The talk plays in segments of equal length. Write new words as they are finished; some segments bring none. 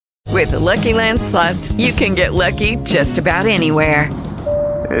With the Lucky Land Slots, you can get lucky just about anywhere.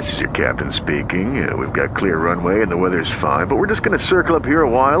 This is your captain speaking. We've got clear runway and the weather's fine, but we're just going to circle up here a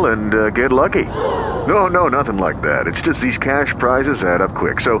while and get lucky. No, nothing like that. It's just these cash prizes add up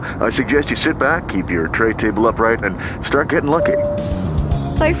quick. So I suggest you sit back, keep your tray table upright, and start getting lucky.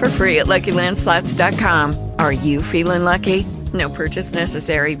 Play for free at LuckyLandSlots.com. Are you feeling lucky? No purchase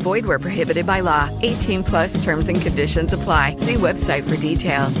necessary. Void where prohibited by law. 18 plus terms and conditions apply. See website for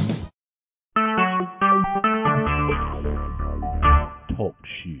details. Talk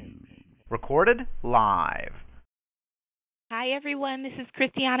shoes. Recorded live. Hi, everyone. This is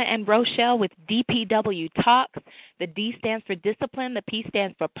Christiana and Rochelle with DPW TAlks. The D stands for discipline, the P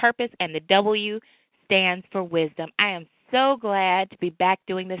stands for purpose, and the W stands for wisdom. I am so glad to be back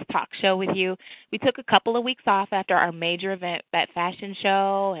doing this talk show with you. We took a couple of weeks off after our major event, that fashion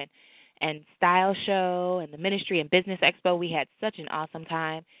show and style show and the ministry and business expo. We had such an awesome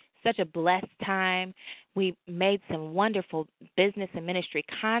time, such a blessed time. We made some wonderful business and ministry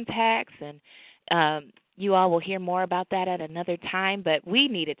contacts, and you all will hear more about that at another time, but we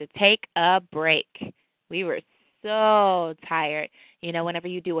needed to take a break. We were so tired. You know, whenever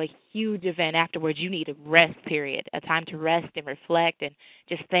you do a huge event afterwards, you need a rest period, a time to rest and reflect and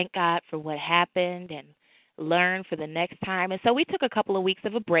just thank God for what happened and learn for the next time. And so we took a couple of weeks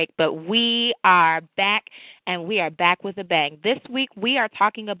of a break, but we are back, and we are back with a bang. This week we are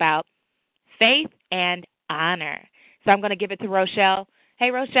talking about faith and honor. So I'm going to give it to Rochelle. Hey,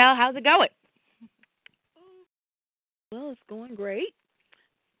 Rochelle, how's it going? Well, it's going great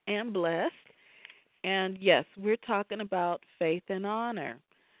and blessed. And yes, we're talking about faith and honor.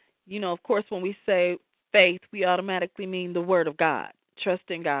 You know, of course, when we say faith, we automatically mean the Word of God,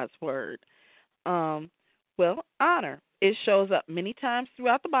 trusting God's Word. Well, honor, it shows up many times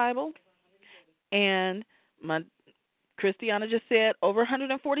throughout the Bible. And Christiana just said over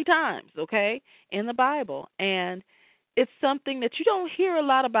 140 times, okay, in the Bible. And it's something that you don't hear a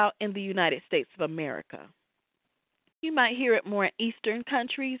lot about in the United States of America. You might hear it more in Eastern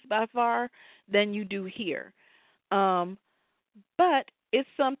countries by far than you do here. But it's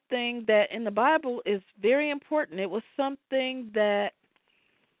something that in the Bible is very important. It was something that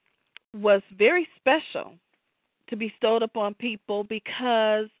was very special to be bestowed upon people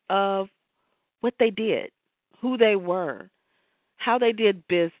because of what they did, who they were, how they did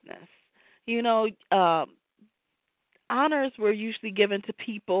business. You know, honors were usually given to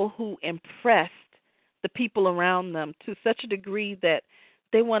people who impressed the people around them to such a degree that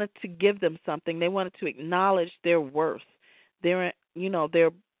they wanted to give them something. They wanted to acknowledge their worth, their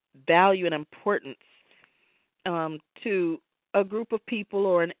value and importance to a group of people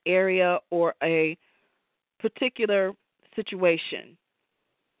or an area or a particular situation.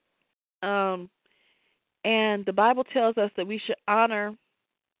 And the Bible tells us that we should honor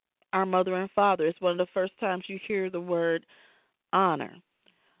our mother and father. It's one of the first times you hear the word honor.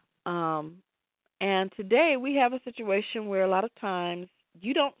 And today we have a situation where a lot of times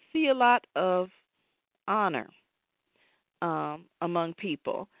you don't see a lot of honor among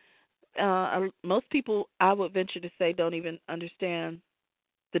people. Most people, I would venture to say, don't even understand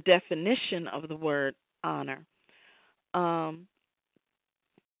the definition of the word honor. And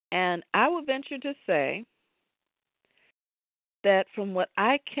I would venture to say that from what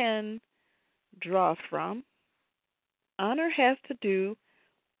I can draw from, honor has to do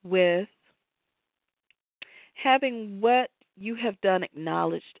with having what you have done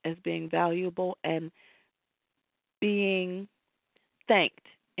acknowledged as being valuable and being thanked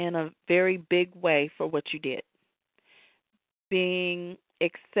in a very big way for what you did. Being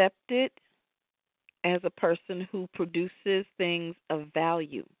accepted as a person who produces things of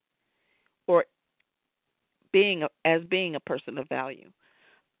value, or being a person of value.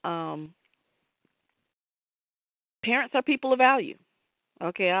 Parents are people of value.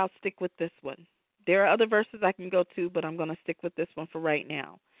 Okay, I'll stick with this one. There are other verses I can go to, but I'm going to stick with this one for right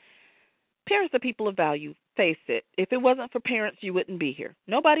now. Parents are people of value. Face it. If it wasn't for parents, you wouldn't be here.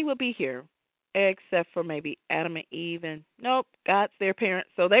 Nobody would be here except for maybe Adam and Eve. And nope, God's their parents,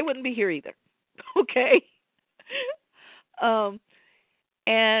 so they wouldn't be here either. Okay?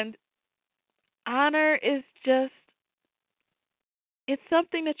 And honor is just, it's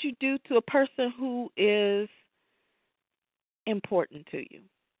something that you do to a person who is important to you.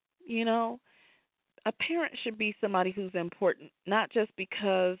 You know, a parent should be somebody who's important, not just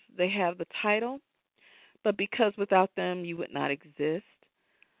because they have the title, but because without them you would not exist.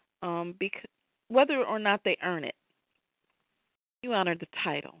 Whether or not they earn it, you honor the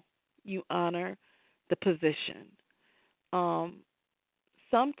title, you honor the position.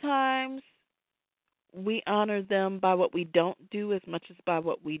 Sometimes we honor them by what we don't do as much as by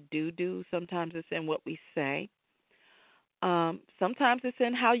what we do. Sometimes it's in what we say. Sometimes it's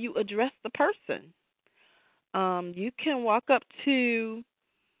in how you address the person. You can walk up to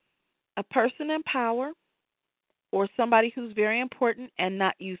a person in power or somebody who's very important and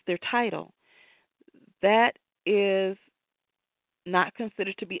not use their title. That is not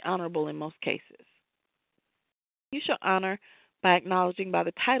considered to be honorable in most cases. You shall honor by acknowledging by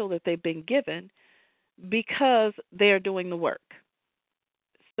the title that they've been given because they're doing the work.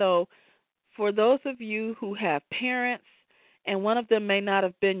 So for those of you who have parents and one of them may not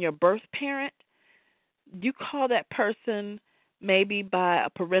have been your birth parent, you call that person maybe by a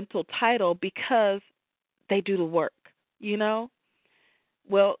parental title because they do the work, you know?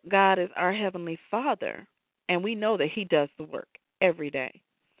 Well, God is our Heavenly Father, and we know that He does the work every day.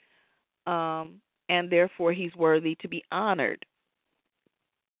 And therefore, He's worthy to be honored.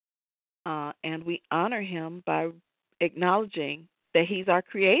 And we honor Him by acknowledging that He's our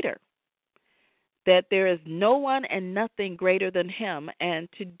Creator, that there is no one and nothing greater than Him, and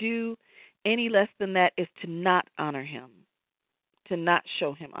to do any less than that is to not honor Him, to not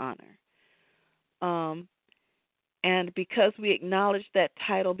show Him honor. And because we acknowledge that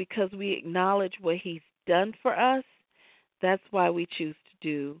title, because we acknowledge what He's done for us, that's why we choose to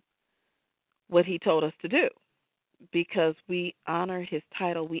do what He told us to do, because we honor His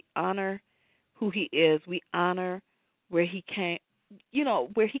title, we honor who He is, we honor where He came,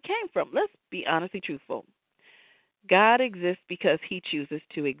 where He came from. Let's be honestly truthful. God exists because He chooses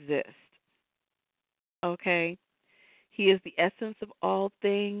to exist. Okay? He is the essence of all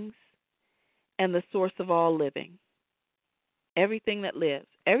things and the source of all living. Everything that lives,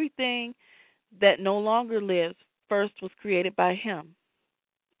 everything that no longer lives, first was created by Him.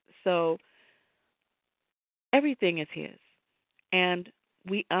 So everything is His. And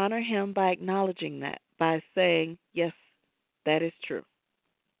we honor Him by acknowledging that, by saying, yes, that is true.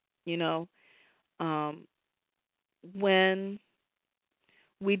 When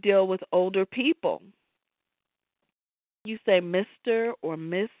we deal with older people, you say Mr. or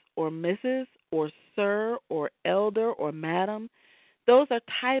Miss or Mrs. or Sir or Elder or Madam. Those are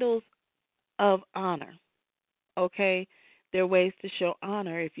titles of honor, okay? They're ways to show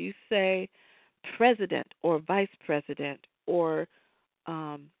honor. If you say President or Vice President or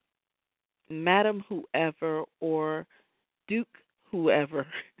Madam whoever or Duke whoever,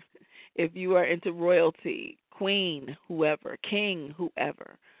 if you are into royalty, Queen whoever, King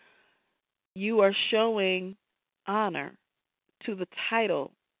whoever, you are showing honor to the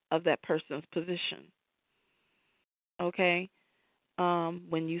title of that person's position. Okay?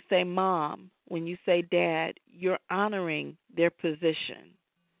 When you say mom, when you say dad, you're honoring their position.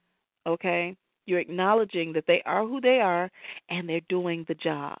 Okay? You're acknowledging that they are who they are and they're doing the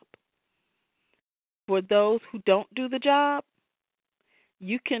job. For those who don't do the job,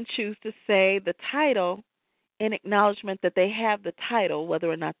 you can choose to say the title in acknowledgement that they have the title, whether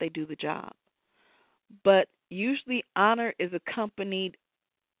or not they do the job. But usually honor is accompanied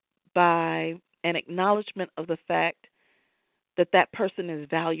by an acknowledgement of the fact that that person is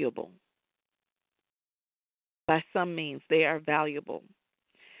valuable. By some means, they are valuable.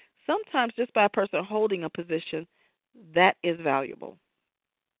 Sometimes just by a person holding a position, that is valuable.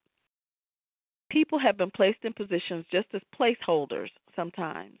 People have been placed in positions just as placeholders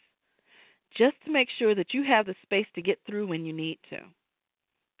sometimes, just to make sure that you have the space to get through when you need to.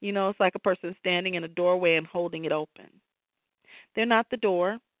 It's like a person standing in a doorway and holding it open. They're not the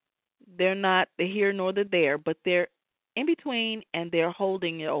door. They're not the here nor the there, but they're in between and they're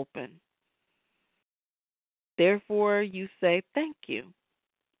holding it open. Therefore, you say thank you.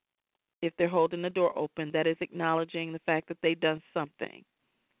 If they're holding the door open, that is acknowledging the fact that they've done something.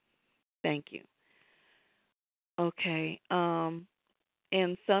 Thank you. Okay.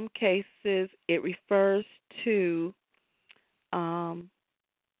 In some cases, it refers to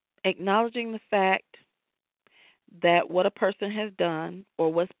acknowledging the fact that what a person has done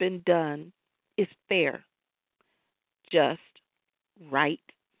or what's been done is fair, just, right,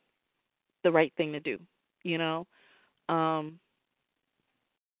 the right thing to do,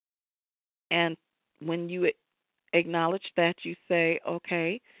 And when you acknowledge that, you say,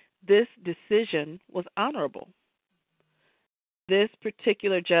 okay, this decision was honorable. This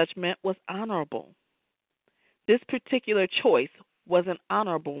particular judgment was honorable. This particular choice was an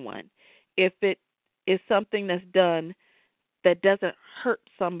honorable one. If it is something that's done that doesn't hurt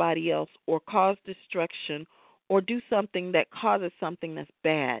somebody else or cause destruction or do something that causes something that's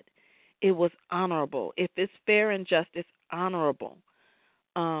bad, it was honorable. If it's fair and just, it's honorable.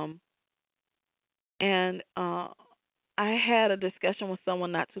 I had a discussion with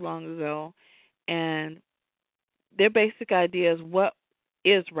someone not too long ago, And their basic idea is what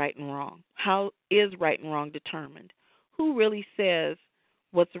is right and wrong? How is right and wrong determined? Who really says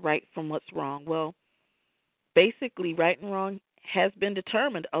what's right from what's wrong? Well, basically, right and wrong has been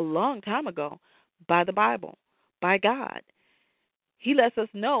determined a long time ago by the Bible, by God. He lets us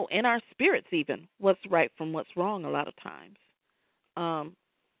know in our spirits even what's right from what's wrong a lot of times.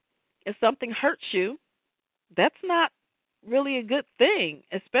 If something hurts you, that's not really a good thing,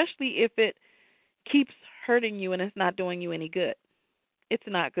 especially if it keeps hurting you and it's not doing you any good. It's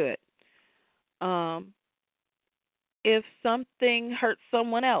not good. If something hurts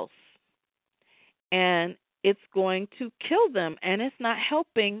someone else and it's going to kill them and it's not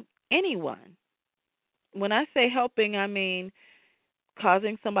helping anyone. When I say helping, I mean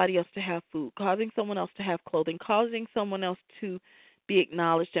causing somebody else to have food, causing someone else to have clothing, causing someone else to be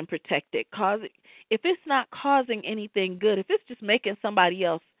acknowledged and protected. If it's not causing anything good, if it's just making somebody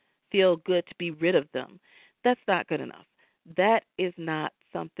else feel good to be rid of them, that's not good enough. That is not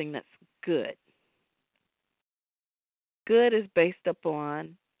something that's good. Good is based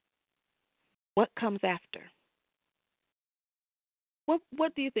upon what comes after.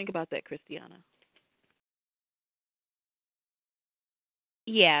 What do you think about that, Christiana?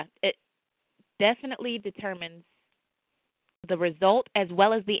 Yeah, it definitely determines the result as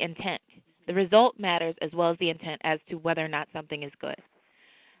well as the intent. The result matters as well as the intent as to whether or not something is good.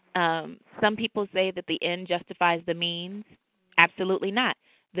 Some people say that the end justifies the means. Absolutely not.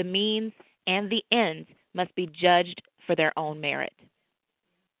 The means and the ends must be judged for their own merit.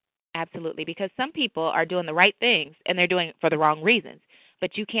 Absolutely, because some people are doing the right things and they're doing it for the wrong reasons.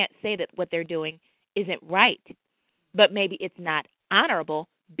 But you can't say that what they're doing isn't right. But maybe it's not honorable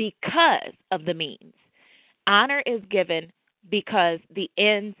because of the means. Honor is given because the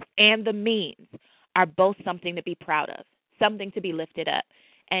ends and the means are both something to be proud of, something to be lifted up.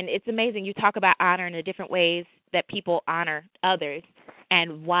 And it's amazing. You talk about honor in the different ways that people honor others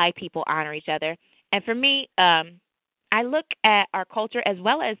and why people honor each other. And for me, I look at our culture as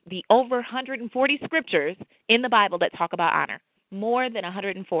well as the over 140 scriptures in the Bible that talk about honor, more than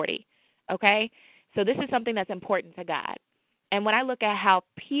 140, okay? So this is something that's important to God. And when I look at how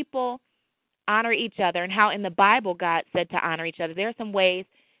people honor each other and how in the Bible God said to honor each other, there are some ways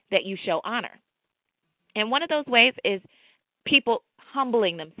that you show honor. And one of those ways is people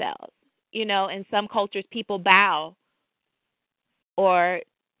humbling themselves. You know, in some cultures, people bow, or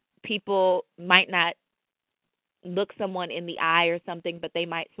people might not look someone in the eye or something, but they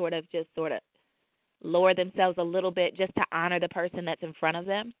might sort of lower themselves a little bit just to honor the person that's in front of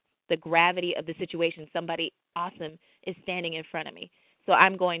them, the gravity of the situation. Somebody awesome is standing in front of me, so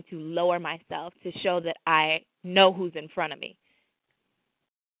I'm going to lower myself to show that I know who's in front of me.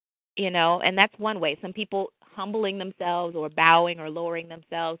 You know, and that's one way. Some people humbling themselves or bowing or lowering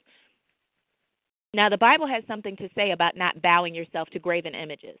themselves. Now, the Bible has something to say about not bowing yourself to graven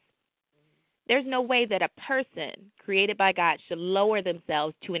images. There's no way that a person created by God should lower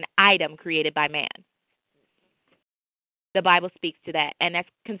themselves to an item created by man. The Bible speaks to that, and that's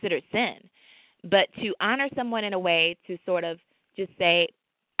considered sin. But to honor someone in a way to sort of just say,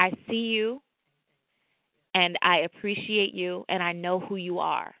 I see you, and I appreciate you, and I know who you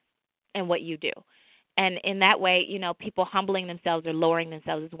are and what you do. And in that way, you know, people humbling themselves or lowering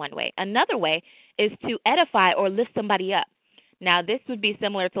themselves is one way. Another way is to edify or lift somebody up. Now, this would be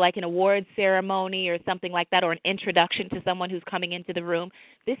similar to like an awards ceremony or something like that, or an introduction to someone who's coming into the room.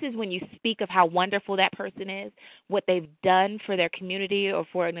 This is when you speak of how wonderful that person is, what they've done for their community or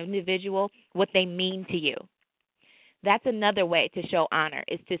for an individual, what they mean to you. That's another way to show honor,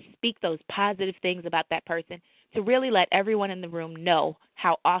 is to speak those positive things about that person, to really let everyone in the room know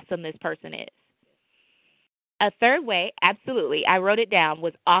how awesome this person is. A third way, absolutely, I wrote it down,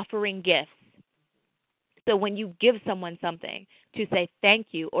 was offering gifts. So when you give someone something, to say thank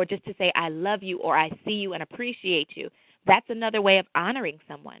you, or just to say I love you, or I see you and appreciate you, that's another way of honoring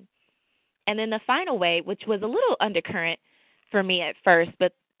someone. And then the final way, which was a little undercurrent for me at first,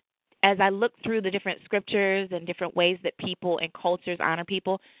 but as I looked through the different scriptures and different ways that people and cultures honor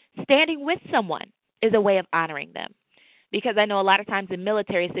people, standing with someone is a way of honoring them. Because I know a lot of times in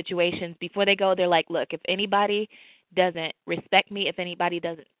military situations, before they go, they're like, look, if anybody doesn't respect me, if anybody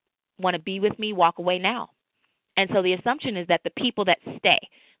doesn't want to be with me, walk away now. And so the assumption is that the people that stay,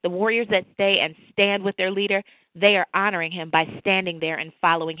 the warriors that stay and stand with their leader, they are honoring him by standing there and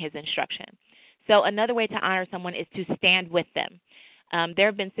following his instruction. So another way to honor someone is to stand with them. There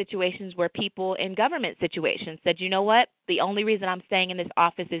have been situations where people in government situations said, you know what, the only reason I'm staying in this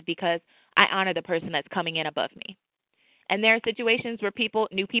office is because I honor the person that's coming in above me. And there are situations where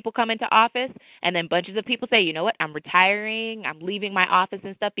new people come into office, and then bunches of people say, you know what, I'm retiring, I'm leaving my office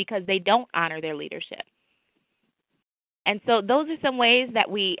and stuff because they don't honor their leadership. And so those are some ways that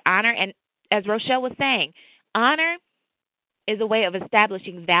we honor. And as Rochelle was saying, honor is a way of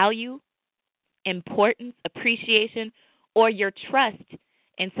establishing value, importance, appreciation, or your trust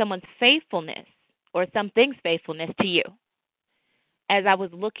in someone's faithfulness or something's faithfulness to you. As I was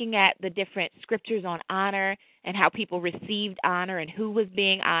looking at the different scriptures on honor and how people received honor and who was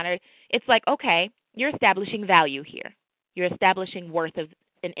being honored, it's like, okay, you're establishing value here. You're establishing worth of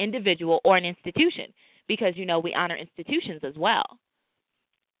an individual or an institution because, we honor institutions as well.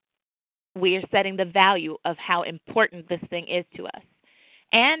 We are setting the value of how important this thing is to us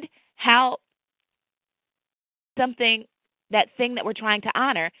and how that thing that we're trying to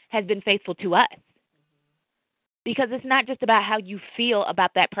honor has been faithful to us. Because it's not just about how you feel about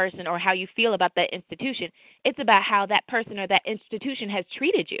that person or how you feel about that institution. It's about how that person or that institution has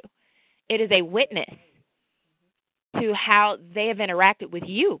treated you. It is a witness to how they have interacted with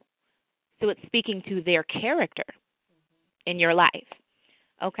you. So it's speaking to their character in your life.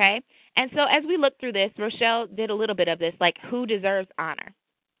 Okay? And so as we look through this, Rochelle did a little bit of this, like who deserves honor.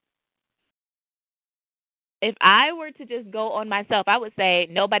 If I were to just go on myself, I would say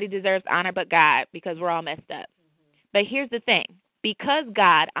nobody deserves honor but God because we're all messed up. But here's the thing. Because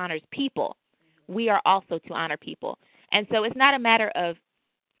God honors people, we are also to honor people. And so it's not a matter of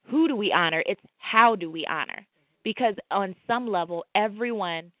who do we honor, it's how do we honor. Because on some level,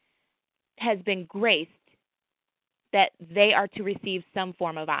 everyone has been graced that they are to receive some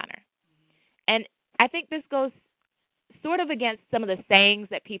form of honor. And I think this goes sort of against some of the sayings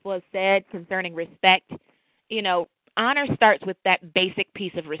that people have said concerning respect. Honor starts with that basic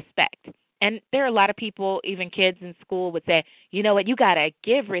piece of respect. And there are a lot of people, even kids in school, would say, you know what, you got to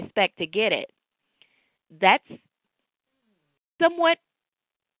give respect to get it. That's somewhat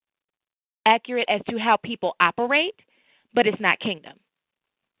accurate as to how people operate, but it's not kingdom.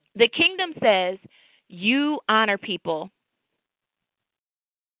 The kingdom says you honor people,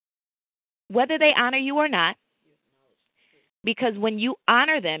 whether they honor you or not, because when you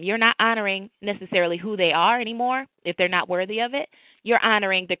honor them, you're not honoring necessarily who they are anymore if they're not worthy of it. You're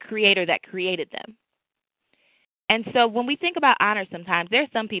honoring the creator that created them. And so when we think about honor sometimes,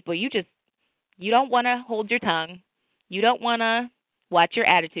 there's some people you don't want to hold your tongue. You don't want to watch your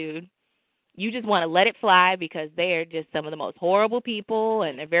attitude. You just want to let it fly because they're just some of the most horrible people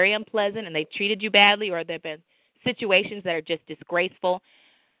and they're very unpleasant and they've treated you badly or there have been situations that are just disgraceful.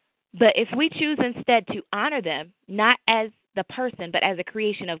 But if we choose instead to honor them, not as the person, but as a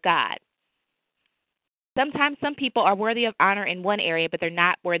creation of God, sometimes some people are worthy of honor in one area, but they're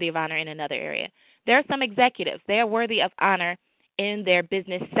not worthy of honor in another area. There are some executives. They are worthy of honor in their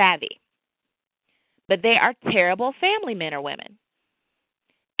business savvy, but they are terrible family men or women.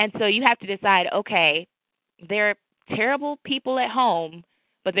 And so you have to decide, okay, they're terrible people at home,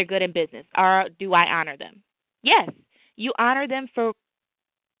 but they're good in business. Or do I honor them? Yes, you honor them for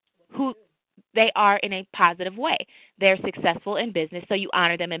who they are in a positive way. They're successful in business, so you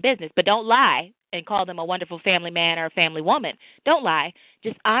honor them in business. But don't lie and call them a wonderful family man or a family woman. Don't lie.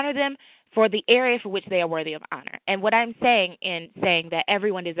 Just honor them for the area for which they are worthy of honor. And what I'm saying in saying that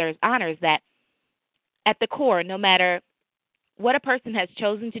everyone deserves honor is that at the core, no matter what a person has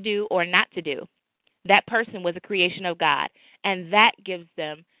chosen to do or not to do, that person was a creation of God, and that gives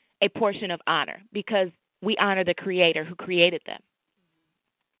them a portion of honor because we honor the Creator who created them.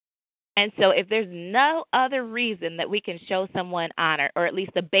 And so if there's no other reason that we can show someone honor, or at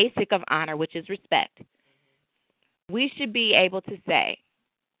least the basic of honor, which is respect, we should be able to say,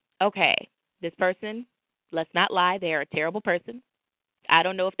 okay, this person, let's not lie, they're a terrible person. I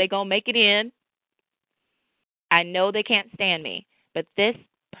don't know if they're going to make it in. I know they can't stand me. But this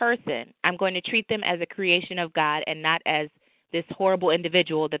person, I'm going to treat them as a creation of God and not as this horrible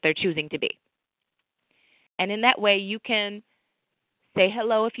individual that they're choosing to be. And in that way, you can say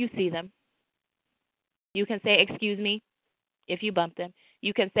hello if you see them. You can say excuse me if you bump them.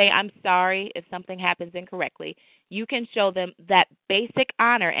 You can say I'm sorry if something happens incorrectly. You can show them that basic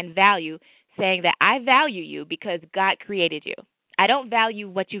honor and value, saying that I value you because God created you. I don't value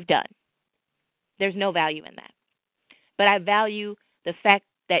what you've done. There's no value in that. But I value the fact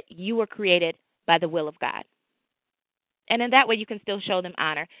that you were created by the will of God. And in that way, you can still show them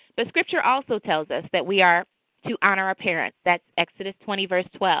honor. But Scripture also tells us that we are to honor our parents. That's Exodus 20, verse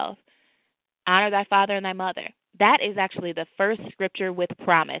 12. Honor thy father and thy mother. That is actually the first scripture with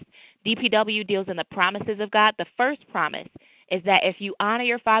promise. DPW deals in the promises of God. The first promise is that if you honor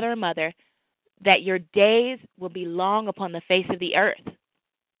your father and mother, that your days will be long upon the face of the earth.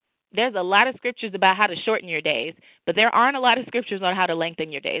 There's a lot of scriptures about how to shorten your days, but there aren't a lot of scriptures on how to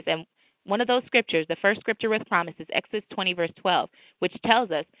lengthen your days. And one of those scriptures, the first scripture with promise, is Exodus 20, verse 12, which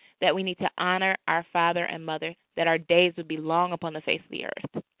tells us that we need to honor our father and mother, that our days would be long upon the face of the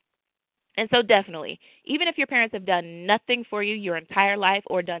earth. And so definitely, even if your parents have done nothing for you your entire life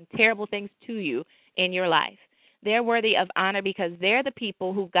or done terrible things to you in your life, they're worthy of honor because they're the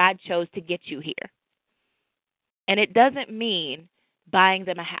people who God chose to get you here. And it doesn't mean buying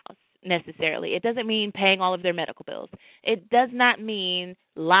them a house necessarily. It doesn't mean paying all of their medical bills. It does not mean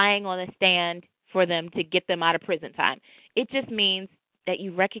lying on a stand for them to get them out of prison time. It just means that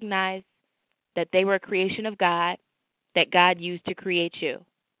you recognize that they were a creation of God, that God used to create you.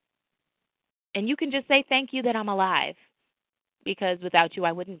 And you can just say, thank you that I'm alive, because without you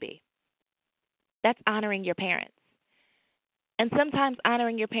I wouldn't be. That's honoring your parents. And sometimes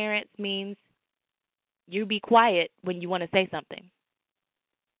honoring your parents means you be quiet when you want to say something.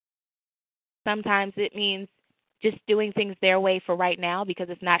 Sometimes it means just doing things their way for right now because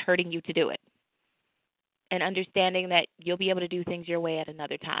it's not hurting you to do it. And understanding that you'll be able to do things your way at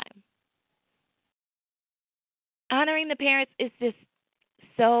another time. Honoring the parents is just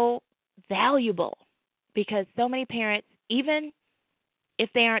so valuable because so many parents, even if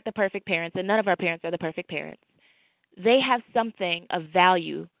they aren't the perfect parents, and none of our parents are the perfect parents, they have something of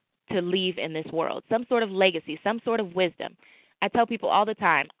value to leave in this world, some sort of legacy, some sort of wisdom. I tell people all the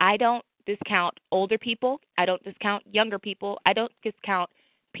time, I don't discount older people. I don't discount younger people. I don't discount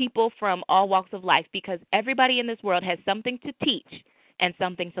people from all walks of life because everybody in this world has something to teach and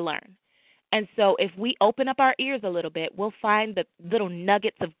something to learn. And so if we open up our ears a little bit, we'll find the little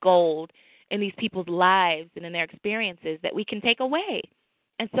nuggets of gold in these people's lives and in their experiences that we can take away.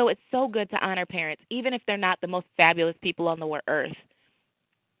 And so it's so good to honor parents, even if they're not the most fabulous people on the earth.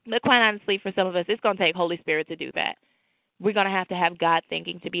 But quite honestly, for some of us, it's going to take Holy Spirit to do that. We're going to have God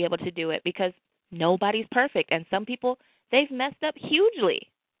thinking to be able to do it because nobody's perfect. And some people, they've messed up hugely.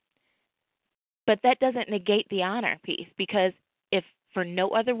 But that doesn't negate the honor piece because if for no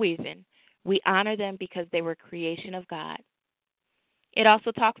other reason, we honor them because they were creation of God. It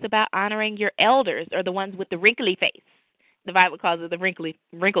also talks about honoring your elders or the ones with the wrinkly face. The Bible calls it the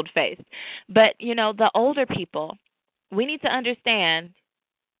wrinkled face. But, the older people, we need to understand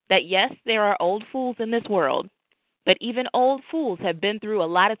that, yes, there are old fools in this world, but even old fools have been through a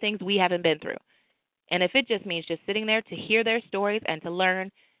lot of things we haven't been through. And if it just means just sitting there to hear their stories and to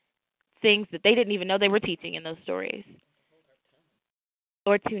learn things that they didn't even know they were teaching in those stories,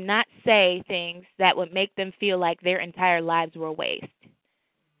 or to not say things that would make them feel like their entire lives were a waste.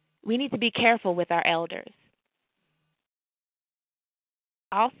 We need to be careful with our elders.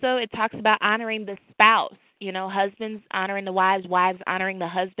 Also, it talks about honoring the spouse. Husbands honoring the wives, wives honoring the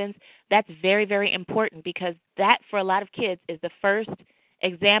husbands. That's very, very important because that, for a lot of kids, is the first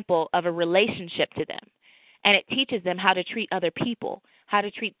example of a relationship to them. And it teaches them how to treat other people, how to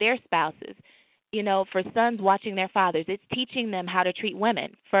treat their spouses. For sons watching their fathers, it's teaching them how to treat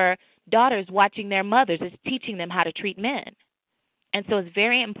women. For daughters watching their mothers, it's teaching them how to treat men. And so it's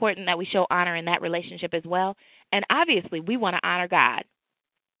very important that we show honor in that relationship as well. And obviously, we want to honor God,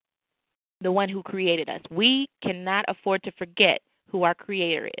 the one who created us. We cannot afford to forget who our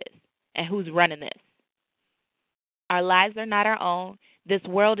Creator is and who's running this. Our lives are not our own. This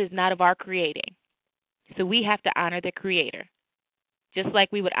world is not of our creating. So we have to honor the Creator, just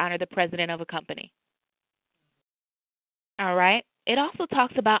like we would honor the president of a company. All right? It also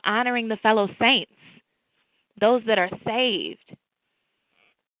talks about honoring the fellow saints, those that are saved.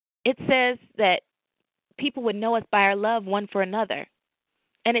 It says that people would know us by our love one for another.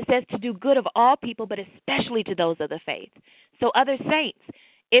 And it says to do good of all people, but especially to those of the faith. So other saints,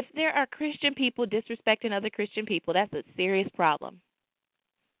 if there are Christian people disrespecting other Christian people, that's a serious problem.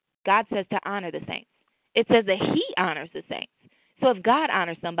 God says to honor the saints. It says that He honors the saints. So if God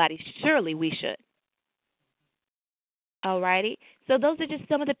honors somebody, surely we should. All righty? So those are just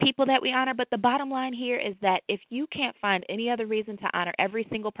some of the people that we honor. But the bottom line here is that if you can't find any other reason to honor every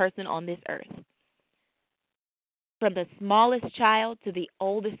single person on this earth, from the smallest child to the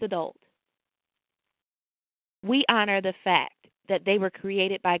oldest adult, we honor the fact that they were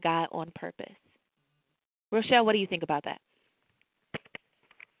created by God on purpose. Rochelle, what do you think about that?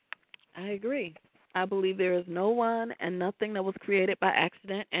 I agree. I believe there is no one and nothing that was created by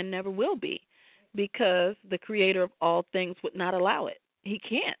accident and never will be, because the Creator of all things would not allow it. He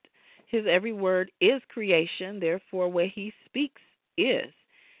can't. His every word is creation, therefore what He speaks is.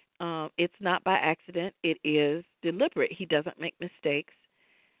 It's not by accident. It is deliberate. He doesn't make mistakes.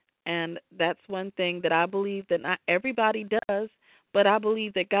 And that's one thing that I believe that not everybody does, but I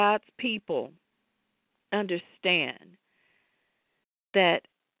believe that God's people understand that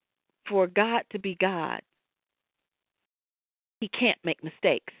For God to be God, He can't make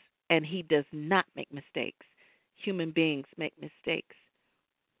mistakes, and He does not make mistakes. Human beings make mistakes.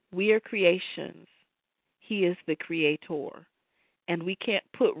 We are creations. He is the creator, and we can't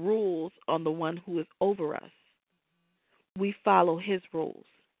put rules on the one who is over us. We follow His rules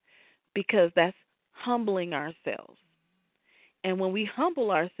because that's humbling ourselves. And when we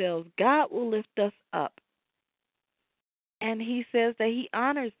humble ourselves, God will lift us up. And He says that He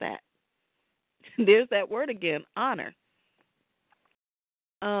honors that. There's that word again, honor.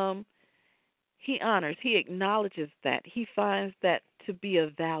 He honors, He acknowledges that. He finds that to be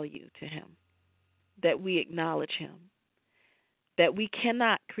of value to Him, that we acknowledge Him, that we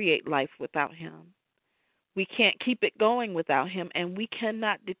cannot create life without Him. We can't keep it going without Him, and we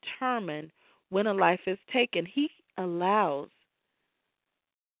cannot determine when a life is taken. He allows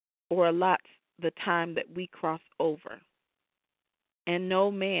or allots the time that we cross over, and no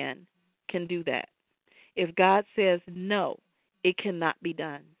man can do that. If God says no, it cannot be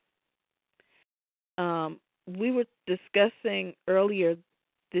done. We were discussing earlier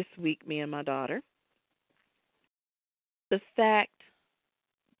this week, me and my daughter, the fact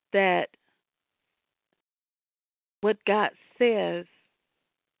that what God says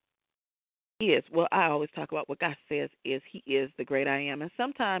is, well, I always talk about what God says is, He is the great I am. And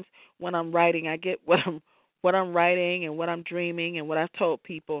sometimes when I'm writing, I get what I'm writing and what I'm dreaming and what I've told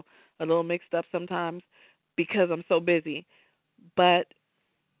people a little mixed up sometimes because I'm so busy. But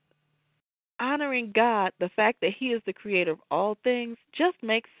honoring God, the fact that He is the creator of all things, just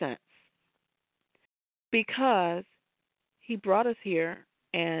makes sense because He brought us here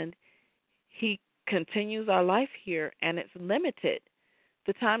and He continues our life here, and it's limited.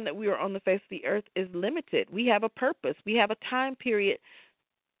 The time that we are on the face of the earth is limited. We have a purpose. We have a time period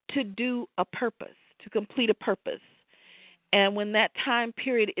to do a purpose, to complete a purpose. And when that time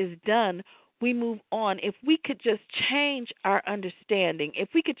period is done, we move on. If we could just change our understanding, if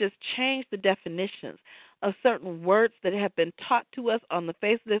we could just change the definitions of certain words that have been taught to us on the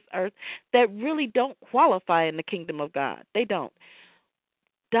face of this earth that really don't qualify in the kingdom of God. They don't.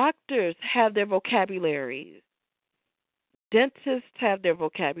 Doctors have their vocabularies. Dentists have their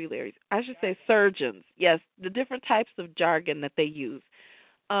vocabularies. I should say surgeons. Yes, the different types of jargon that they use.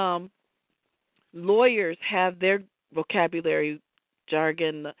 Lawyers have their vocabulary,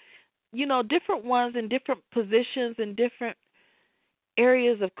 jargon, different ones in different positions and different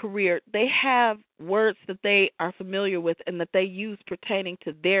areas of career. They have words that they are familiar with and that they use pertaining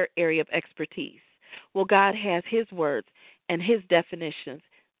to their area of expertise. Well, God has His words and His definitions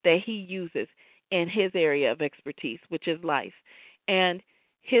that He uses in His area of expertise, which is life. And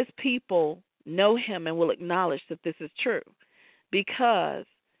His people know Him and will acknowledge that this is true. Because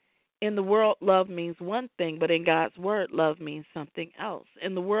in the world, love means one thing, but in God's word, love means something else.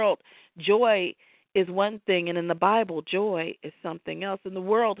 In the world, joy is one thing, and in the Bible, joy is something else. In the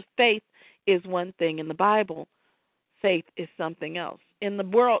world, faith is one thing. In the Bible, faith is something else. In the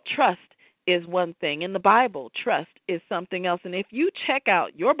world, trust is one thing. In the Bible, trust is something else. And if you check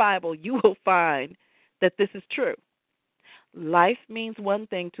out your Bible, you will find that this is true. Life means one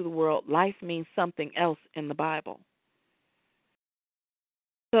thing to the world. Life means something else in the Bible.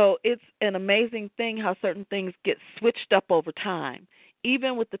 So it's an amazing thing how certain things get switched up over time.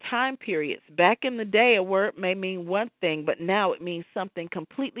 Even with the time periods. Back in the day, a word may mean one thing, but now it means something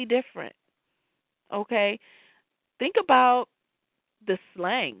completely different. Okay? Think about the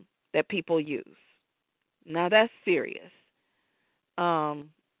slang that people use. Now that's serious.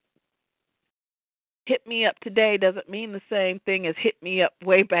 Hit me up today doesn't mean the same thing as hit me up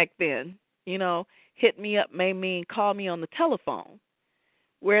way back then. Hit me up may mean call me on the telephone.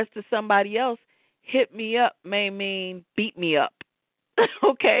 Whereas to somebody else, hit me up may mean beat me up.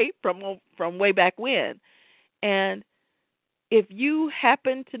 Okay, from way back when. And if you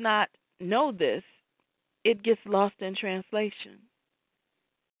happen to not know this, it gets lost in translation.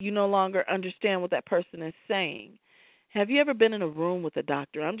 You no longer understand what that person is saying. Have you ever been in a room with a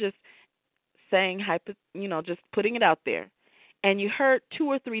doctor? I'm just saying, just putting it out there. And you heard 2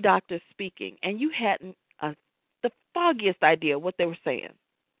 or 3 doctors speaking, and you hadn't the foggiest idea what they were saying.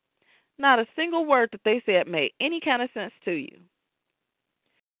 Not a single word that they said made any kind of sense to you.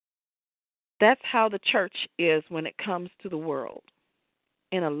 That's how the church is when it comes to the world.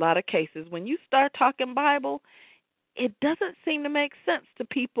 In a lot of cases, when you start talking Bible, it doesn't seem to make sense to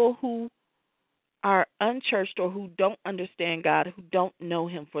people who are unchurched or who don't understand God, who don't know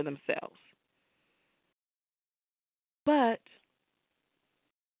Him for themselves. But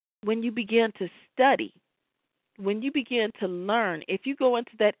when you begin to study, when you begin to learn, if you go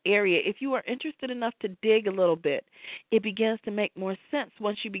into that area, if you are interested enough to dig a little bit, it begins to make more sense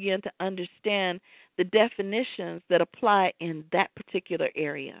once you begin to understand the definitions that apply in that particular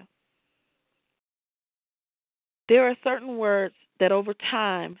area. There are certain words that over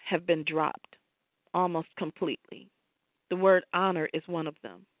time have been dropped almost completely. The word honor is one of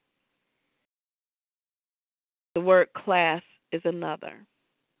them. The word class is another.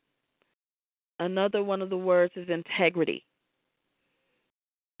 Another one of the words is integrity.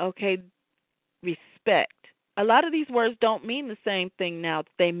 Okay, respect. A lot of these words don't mean the same thing now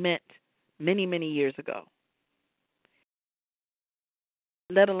that they meant many, many years ago,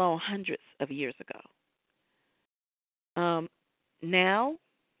 let alone hundreds of years ago. Now,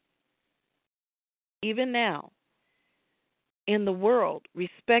 even now, in the world,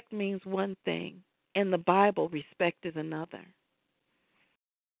 respect means one thing. In the Bible, respect is another.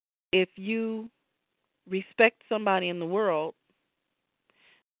 If you respect somebody in the world,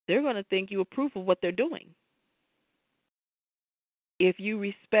 they're going to think you approve of what they're doing. If you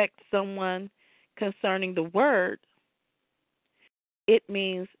respect someone concerning the word, it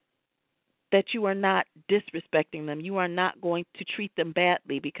means that you are not disrespecting them. You are not going to treat them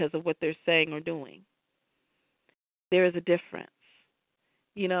badly because of what they're saying or doing. There is a difference,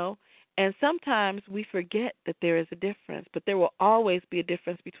 you know. And sometimes we forget that there is a difference, but there will always be a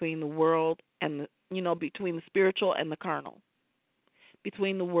difference between the world and between the spiritual and the carnal,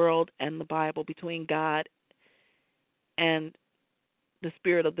 between the world and the Bible, between God and the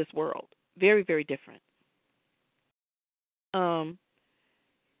spirit of this world. Very, very different.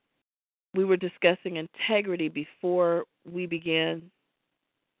 We were discussing integrity before we began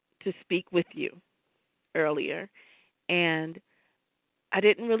to speak with you earlier, and I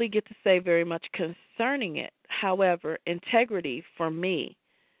didn't really get to say very much concerning it. However, integrity for me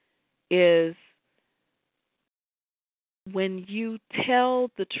is when you tell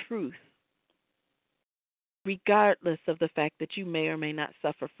the truth, regardless of the fact that you may or may not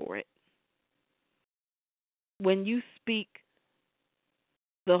suffer for it. When you speak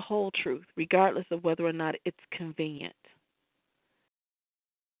the whole truth, regardless of whether or not it's convenient,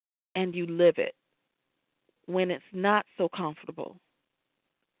 and you live it when it's not so comfortable,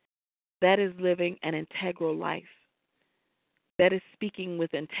 that is living an integral life. That is speaking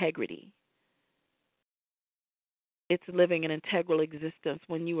with integrity. It's living an integral existence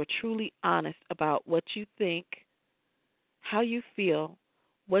when you are truly honest about what you think, how you feel,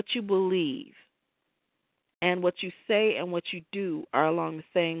 what you believe, and what you say and what you do are along the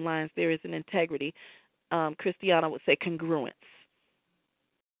same lines. There is an integrity. Christiana would say congruence.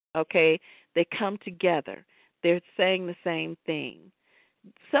 Okay? They come together. They're saying the same thing.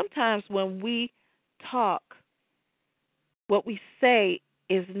 Sometimes when we talk, what we say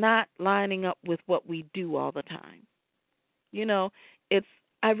is not lining up with what we do all the time. You know,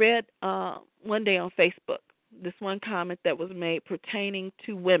 I read one day on Facebook this one comment that was made pertaining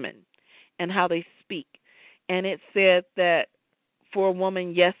to women and how they speak. And it said that for a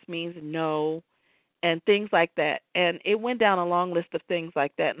woman, yes means no, and things like that. And it went down a long list of things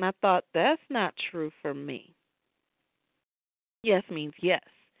like that. And I thought, that's not true for me. Yes means yes,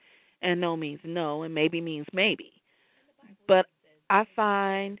 and no means no, and maybe means maybe. But I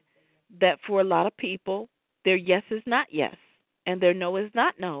find that for a lot of people, their yes is not yes, and their no is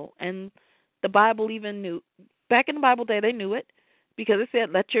not no. And the Bible even knew, back in the Bible day, they knew it, because it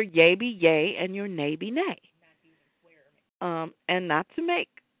said, let your yea be yea and your nay be nay. And not to make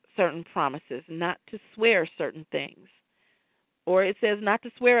certain promises, not to swear certain things. Or it says not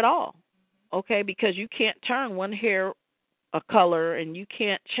to swear at all, okay, because you can't turn one hair a color and you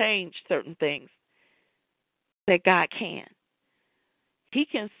can't change certain things that God can. He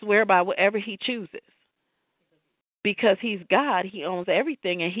can swear by whatever he chooses. Because he's God, he owns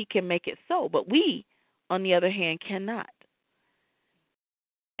everything and he can make it so. But we, on the other hand, cannot.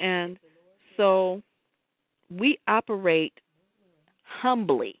 And so we operate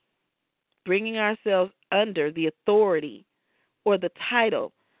humbly, bringing ourselves under the authority or the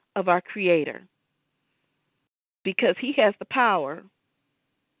title of our Creator, because he has the power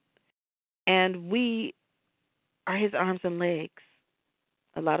and we are his arms and legs.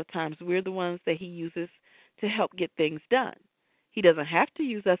 A lot of times we're the ones that he uses to help get things done. He doesn't have to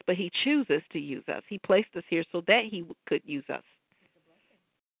use us, but he chooses to use us. He placed us here so that he could use us.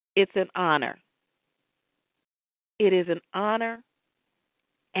 It's an honor. It is an honor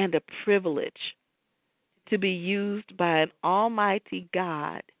and a privilege to be used by an almighty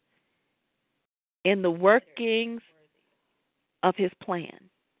God in the workings of his plan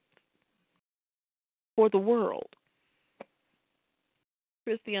for the world.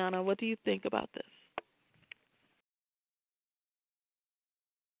 Christiana, what do you think about this?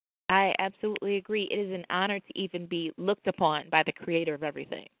 I absolutely agree. It is an honor to even be looked upon by the creator of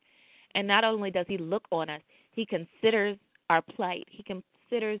everything. And not only does he look on us, he considers our plight. He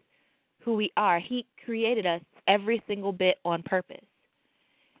considers who we are. He created us every single bit on purpose.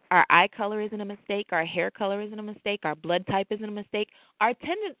 Our eye color isn't a mistake. Our hair color isn't a mistake. Our blood type isn't a mistake. Our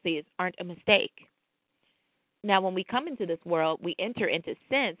tendencies aren't a mistake. Now, when we come into this world, we enter into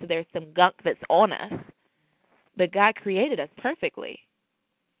sin, so there's some gunk that's on us. But God created us perfectly.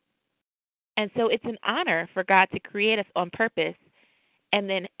 And so it's an honor for God to create us on purpose and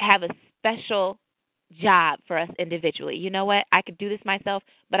then have a special job for us individually. You know what? I could do this myself,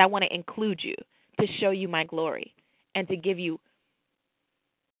 but I want to include you to show you my glory and to give you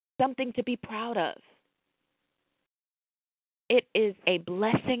something to be proud of. It is a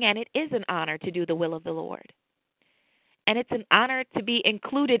blessing and it is an honor to do the will of the Lord. And it's an honor to be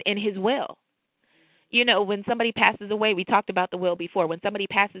included in his will. You know, when somebody passes away, we talked about the will before. When somebody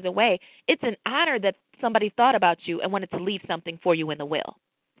passes away, it's an honor that somebody thought about you and wanted to leave something for you in the will.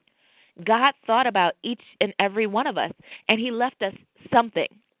 God thought about each and every one of us, and he left us something,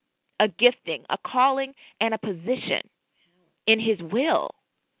 a gifting, a calling, and a position in his will.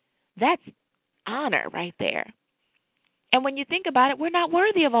 That's honor right there. And when you think about it, we're not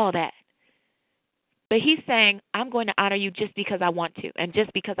worthy of all that. But he's saying, I'm going to honor you just because I want to and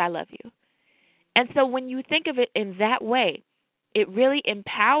just because I love you. And so when you think of it in that way, it really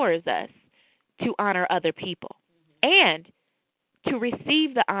empowers us to honor other people and to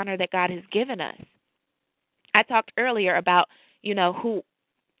receive the honor that God has given us. I talked earlier about, who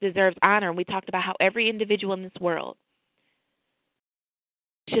deserves honor, and we talked about how every individual in this world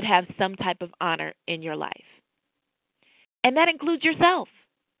should have some type of honor in your life. And that includes yourself.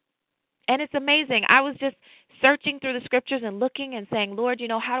 And it's amazing. I was just searching through the scriptures and looking and saying, Lord,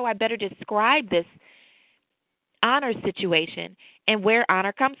 how do I better describe this honor situation and where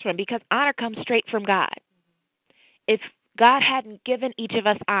honor comes from? Because honor comes straight from God. If God hadn't given each of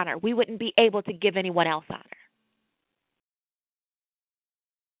us honor, we wouldn't be able to give anyone else honor.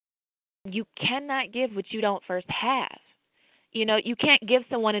 You cannot give what you don't first have. You can't give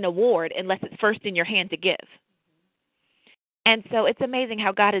someone an award unless it's first in your hand to give. And so it's amazing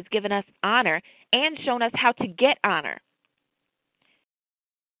how God has given us honor and shown us how to get honor.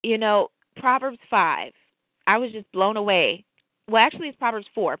 Proverbs 5, I was just blown away. Well, actually, it's Proverbs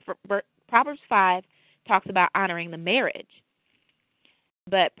 4. Proverbs 5 talks about honoring the marriage.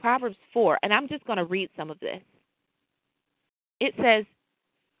 But Proverbs 4, and I'm just going to read some of this. It says,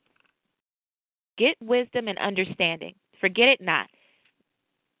 get wisdom and understanding. Forget it not.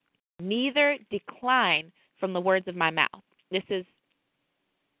 Neither decline from the words of my mouth. This is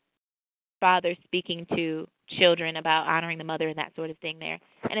father speaking to children about honoring the mother and that sort of thing there.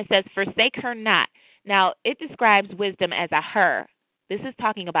 And it says, forsake her not. Now, it describes wisdom as a her. This is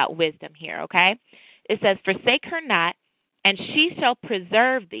talking about wisdom here, okay? It says, forsake her not, and she shall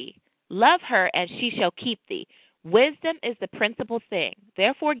preserve thee. Love her, and she shall keep thee. Wisdom is the principal thing.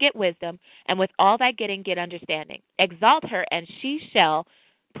 Therefore get wisdom, and with all thy getting, get understanding. Exalt her, and she shall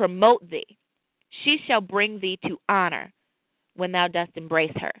promote thee. She shall bring thee to honor when thou dost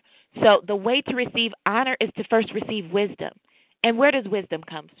embrace her. So the way to receive honor is to first receive wisdom. And where does wisdom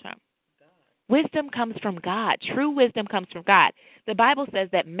come from? Wisdom comes from God. True wisdom comes from God. The Bible says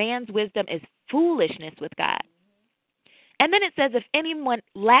that man's wisdom is foolishness with God. And then it says if anyone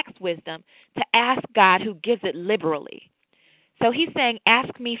lacks wisdom, to ask God who gives it liberally. So he's saying,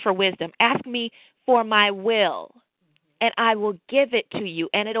 ask me for wisdom. Ask me for my will, and I will give it to you,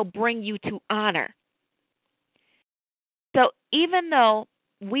 and it'll bring you to honor. So even though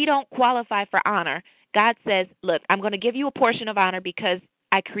we don't qualify for honor, God says, look, I'm going to give you a portion of honor because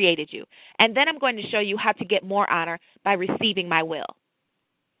I created you. And then I'm going to show you how to get more honor by receiving my will.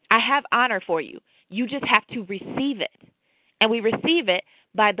 I have honor for you. You just have to receive it. And we receive it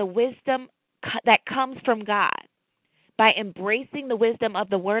by the wisdom that comes from God, by embracing the wisdom of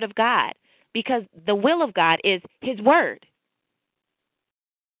the Word of God, because the will of God is His Word.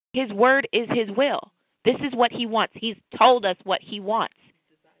 His Word is His will. This is what He wants. He's told us what He wants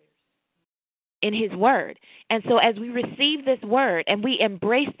in His Word. And so as we receive this Word and we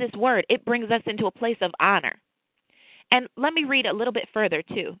embrace this Word, it brings us into a place of honor. And let me read a little bit further,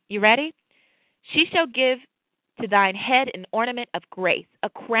 too. You ready? She shall give to thine head an ornament of grace, a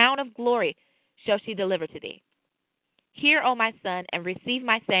crown of glory shall she deliver to thee. Hear, O my son, and receive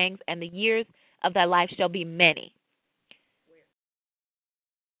my sayings, and the years of thy life shall be many.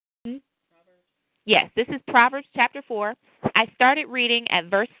 Yes, this is Proverbs chapter 4. I started reading at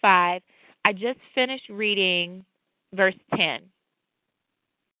verse 5. I just finished reading verse 10.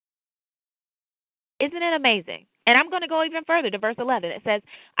 Isn't it amazing And I'm going to go even further to verse 11. It says,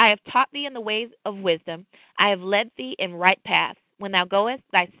 I have taught thee in the ways of wisdom. I have led thee in right paths. When thou goest,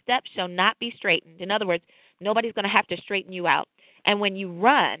 thy steps shall not be straitened. In other words, nobody's going to have to straighten you out. And when you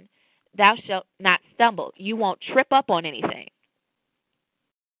run, thou shalt not stumble. You won't trip up on anything.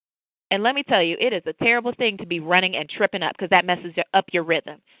 And let me tell you, it is a terrible thing to be running and tripping up because that messes up your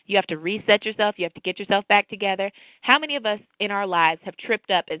rhythm. You have to reset yourself. You have to get yourself back together. How many of us in our lives have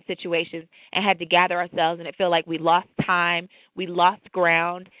tripped up in situations and had to gather ourselves and it feel like we lost time, we lost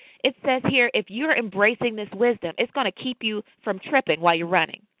ground? It says here, if you're embracing this wisdom, it's going to keep you from tripping while you're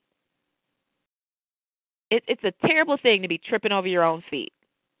running. It's a terrible thing to be tripping over your own feet.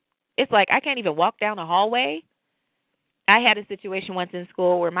 It's like I can't even walk down a hallway. I had a situation once in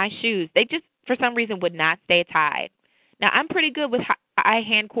school where my shoes, they just, for some reason, would not stay tied. Now, I'm pretty good with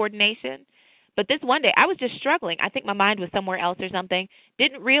eye-hand coordination, but this one day I was just struggling. I think my mind was somewhere else or something.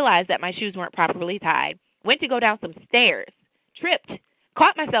 Didn't realize that my shoes weren't properly tied. Went to go down some stairs. Tripped.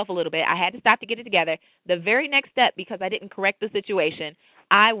 Caught myself a little bit. I had to stop to get it together. The very next step, because I didn't correct the situation,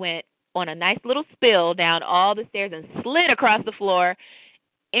 I went on a nice little spill down all the stairs and slid across the floor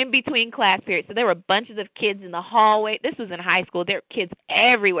in between class periods. So there were bunches of kids in the hallway. This was in high school. There were kids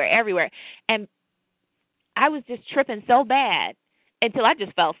everywhere. And I was just tripping so bad until I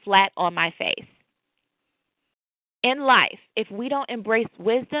just fell flat on my face. In life, if we don't embrace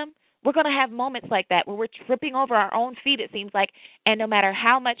wisdom, we're going to have moments like that where we're tripping over our own feet, it seems like, and no matter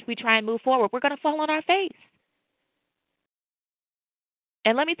how much we try and move forward, we're going to fall on our face.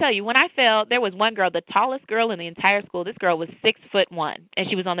 And let me tell you, when I fell, there was one girl, the tallest girl in the entire school. This girl was 6'1", and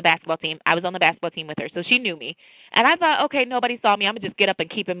she was on the basketball team. I was on the basketball team with her, so she knew me. And I thought, okay, nobody saw me. I'm going to just get up and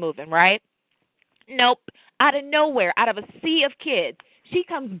keep it moving, right? Nope. Out of nowhere, out of a sea of kids, she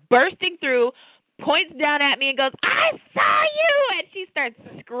comes bursting through, points down at me and goes, I saw you! And she starts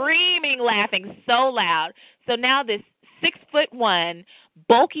screaming, laughing so loud. So now this 6'1",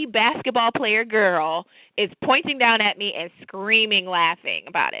 bulky basketball player girl is pointing down at me and screaming, laughing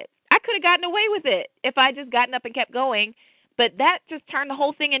about it. I could have gotten away with it if I just gotten up and kept going, but that just turned the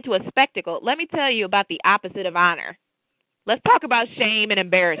whole thing into a spectacle. Let me tell you about the opposite of honor. Let's talk about shame and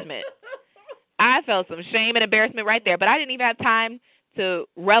embarrassment. I felt some shame and embarrassment right there, but I didn't even have time to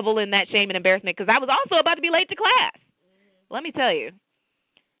revel in that shame and embarrassment because I was also about to be late to class. Let me tell you,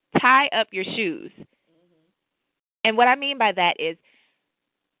 tie up your shoes. And what I mean by that is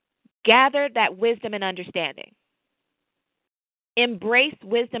gather that wisdom and understanding. Embrace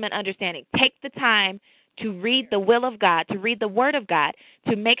wisdom and understanding. Take the time to read the will of God, to read the Word of God,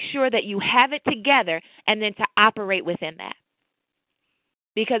 to make sure that you have it together and then to operate within that.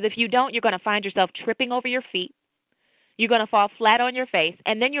 Because if you don't, you're going to find yourself tripping over your feet. You're going to fall flat on your face,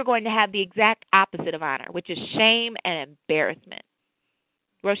 and then you're going to have the exact opposite of honor, which is shame and embarrassment.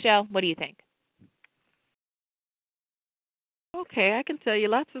 Rochelle, what do you think? Okay, I can tell you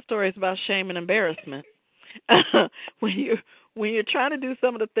lots of stories about shame and embarrassment. when you're trying to do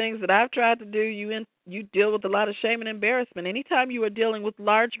some of the things that I've tried to do, you deal with a lot of shame and embarrassment. Anytime you are dealing with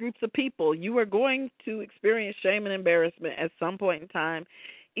large groups of people, you are going to experience shame and embarrassment at some point in time,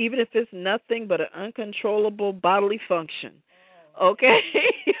 even if it's nothing but an uncontrollable bodily function. Okay?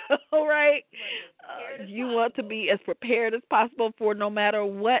 All right? You want to be as prepared as possible for no matter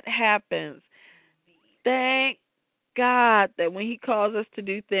what happens. Thank God that when He calls us to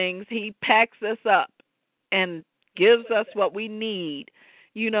do things, He packs us up and gives us what we need,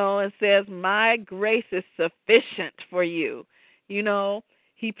 and says, my grace is sufficient for you.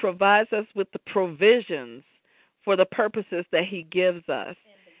 He provides us with the provisions for the purposes that He gives us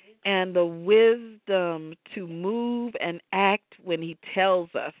and the wisdom to move and act when He tells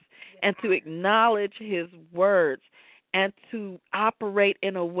us and to acknowledge His words and to operate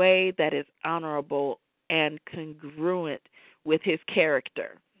in a way that is honorable and congruent with His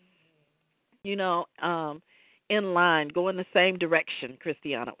character. In line, go in the same direction,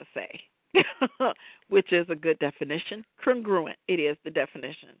 Christiana would say, which is a good definition. Congruent, it is the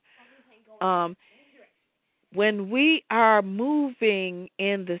definition. When we are moving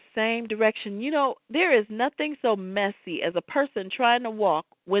in the same direction, there is nothing so messy as a person trying to walk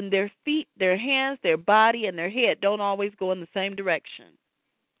when their feet, their hands, their body, and their head don't always go in the same direction.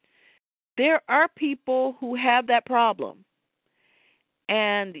 There are people who have that problem.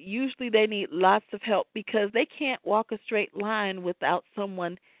 And usually they need lots of help because they can't walk a straight line without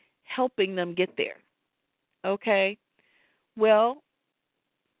someone helping them get there. Okay? Well,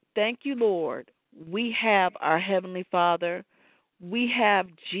 thank you, Lord. We have our Heavenly Father. We have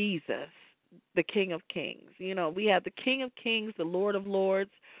Jesus, the King of Kings. We have the King of Kings, the Lord of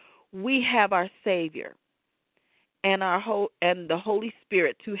Lords. We have our Savior and the Holy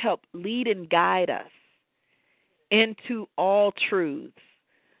Spirit to help lead and guide us into all truths,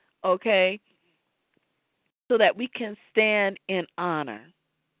 okay, so that we can stand in honor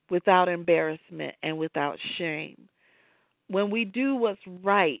without embarrassment and without shame. When we do what's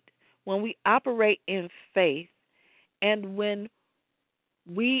right, when we operate in faith, and when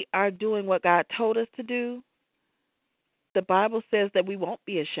we are doing what God told us to do, the Bible says that we won't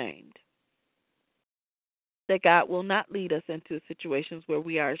be ashamed, that God will not lead us into situations where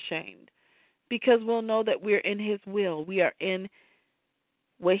we are ashamed, because we'll know that we're in His will. We are in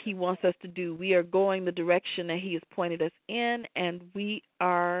what He wants us to do. We are going the direction that He has pointed us in, and we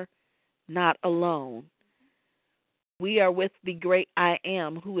are not alone. We are with the great I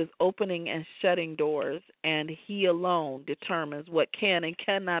Am, who is opening and shutting doors, and He alone determines what can and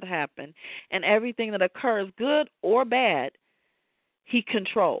cannot happen. And everything that occurs, good or bad, He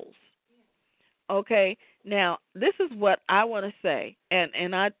controls. Okay? Now, this is what I want to say,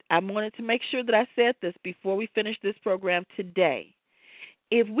 and I wanted to make sure that I said this before we finish this program today.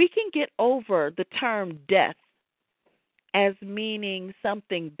 If we can get over the term death as meaning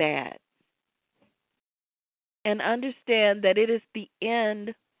something bad, and understand that it is the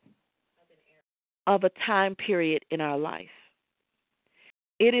end of a time period in our life.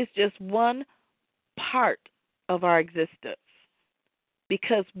 It is just one part of our existence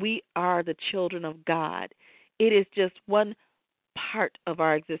because we are the children of God. It is just one part of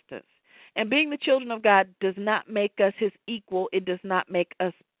our existence. And being the children of God does not make us His equal. It does not make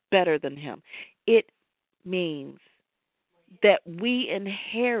us better than Him. It means that we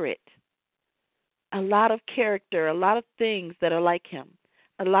inherit a lot of character, a lot of things that are like Him,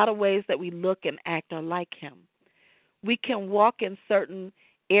 a lot of ways that we look and act are like Him. We can walk in certain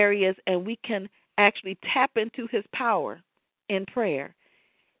areas and we can actually tap into His power in prayer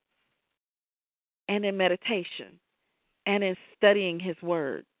and in meditation and in studying His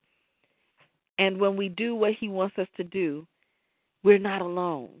Word. And when we do what He wants us to do, we're not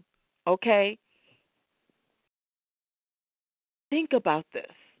alone, okay? Think about this.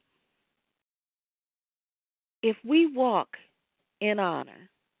 If we walk in honor,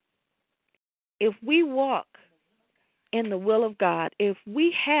 if we walk in the will of God, if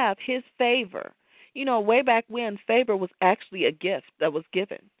we have His favor, way back when, favor was actually a gift that was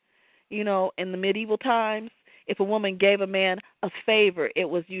given. In the medieval times, if a woman gave a man a favor, it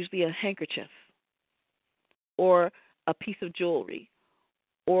was usually a handkerchief or a piece of jewelry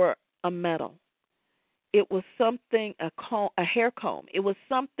or a medal. It was something, a hair comb. It was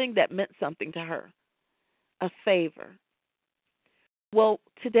something that meant something to her. A favor. Well,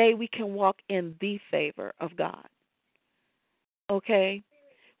 today we can walk in the favor of God. Okay?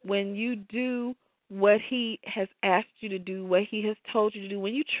 When you do what He has asked you to do, what He has told you to do,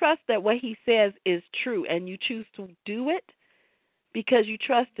 when you trust that what He says is true and you choose to do it because you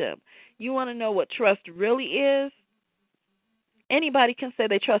trust Him. You want to know what trust really is? Anybody can say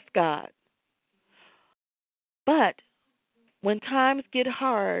they trust God. But when times get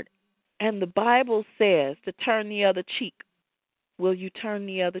hard and the Bible says to turn the other cheek, will you turn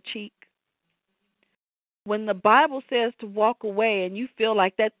the other cheek? When the Bible says to walk away and you feel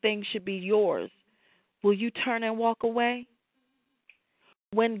like that thing should be yours, will you turn and walk away?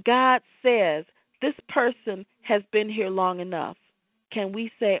 When God says this person has been here long enough, can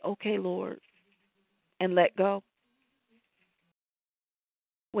we say, okay, Lord, and let go?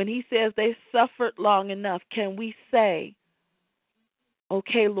 When He says they suffered long enough, can we say,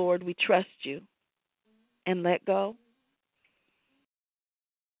 okay, Lord, we trust you, and let go?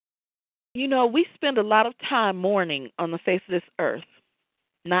 We spend a lot of time mourning on the face of this earth,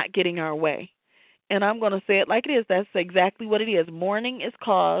 not getting our way. And I'm going to say it like it is. That's exactly what it is. Mourning is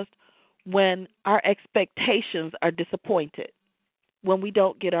caused when our expectations are disappointed, when we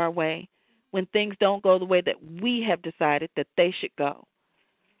don't get our way, when things don't go the way that we have decided that they should go.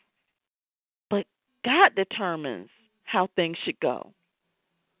 But God determines how things should go,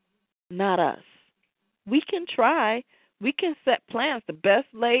 not us. We can try. We can set plans, the best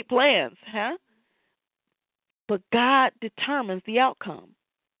laid plans, huh? But God determines the outcome.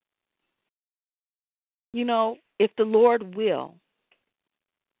 If the Lord will,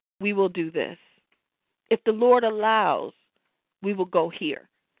 we will do this. If the Lord allows, we will go here.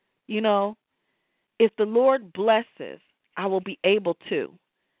 If the Lord blesses, I will be able to.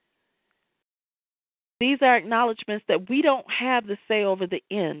 These are acknowledgments that we don't have the say over the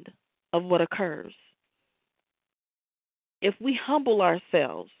end of what occurs. If we humble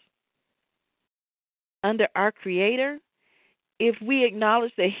ourselves under our Creator, if we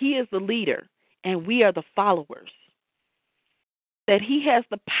acknowledge that He is the leader and we are the followers, that He has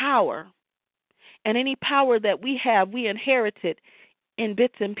the power, and any power that we have, we inherited in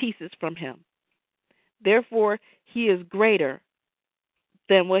bits and pieces from Him. Therefore, he is greater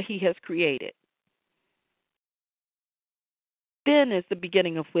than what he has created. Then is the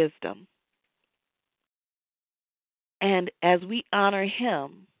beginning of wisdom. And as we honor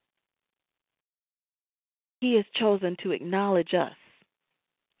him, he has chosen to acknowledge us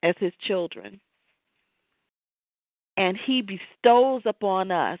as his children. And he bestows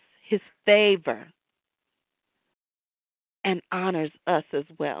upon us his favor and honors us as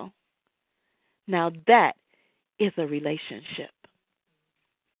well. Now that is a relationship.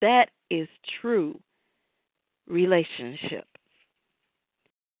 That is true relationship.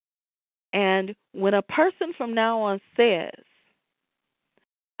 And when a person from now on says,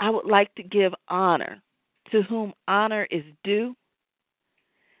 I would like to give honor to whom honor is due,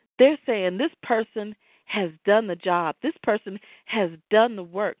 they're saying this person has done the job. This person has done the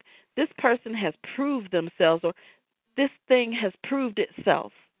work. This person has proved themselves, or this thing has proved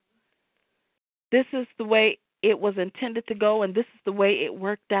itself. This is the way it was intended to go, and this is the way it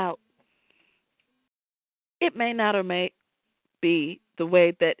worked out. It may not or may be the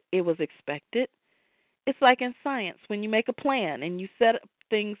way that it was expected. It's like in science when you make a plan and you set up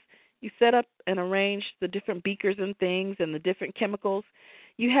things, you set up and arrange the different beakers and things and the different chemicals.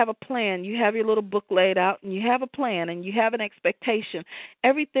 You have a plan. You have your little book laid out, and you have a plan, and you have an expectation.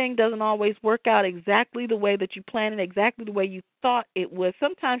 Everything doesn't always work out exactly the way that you planned it, exactly the way you thought it would.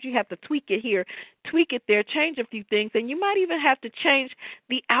 Sometimes you have to tweak it here, tweak it there, change a few things, and you might even have to change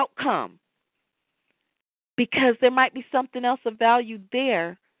the outcome because there might be something else of value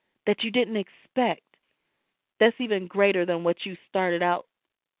there that you didn't expect that's even greater than what you started out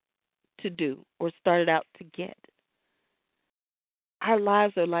to do or started out to get. Our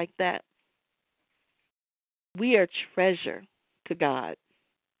lives are like that. We are treasure to God.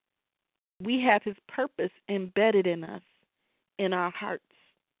 We have his purpose embedded in us, in our hearts.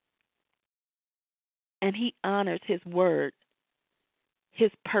 And he honors his word,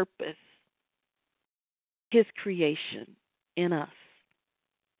 his purpose, his creation in us.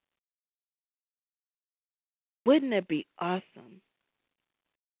 Wouldn't it be awesome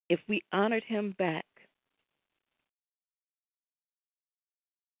if we honored him back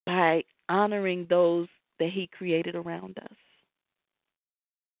by honoring those that he created around us?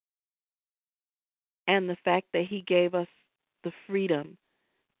 And the fact that he gave us the freedom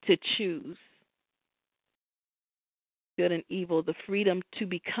to choose good and evil, the freedom to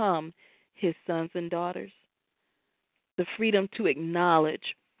become his sons and daughters, the freedom to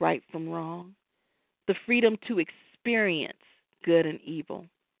acknowledge right from wrong, the freedom to experience good and evil,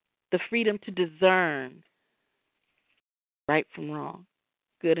 the freedom to discern right from wrong,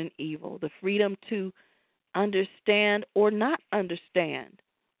 good and evil, the freedom to understand or not understand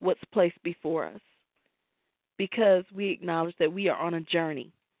what's placed before us, because we acknowledge that we are on a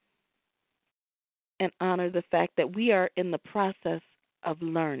journey, and honor the fact that we are in the process of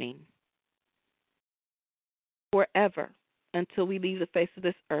learning forever until we leave the face of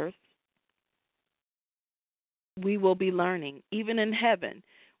this earth. We will be learning, even in heaven.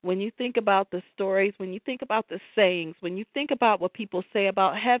 When you think about the stories, when you think about the sayings, when you think about what people say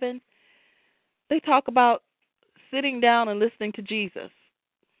about heaven, they talk about sitting down and listening to Jesus,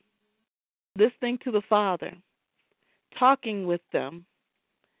 listening to the Father, talking with them.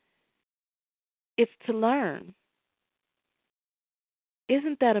 It's to learn.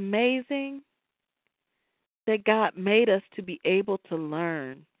 Isn't that amazing that God made us to be able to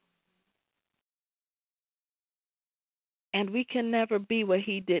learn? And we can never be what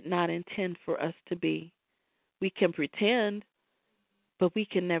he did not intend for us to be. We can pretend, but we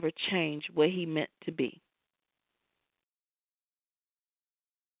can never change what he meant to be.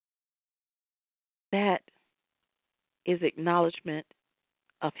 That is acknowledgement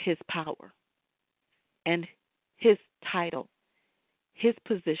of his power and his title, his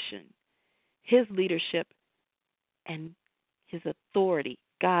position, his leadership, and his authority,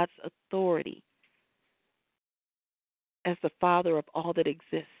 God's authority as the Father of all that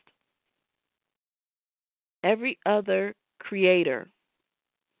exists. Every other creator,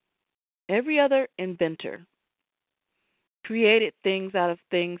 every other inventor created things out of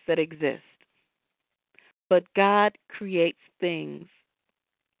things that exist. But God creates things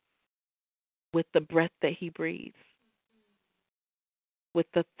with the breath that he breathes, with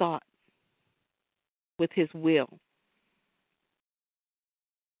the thought, with his will,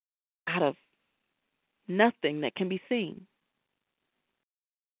 out of nothing that can be seen.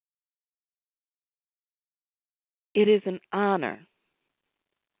 It is an honor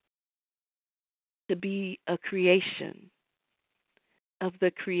to be a creation of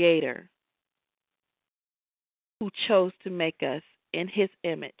the Creator who chose to make us in his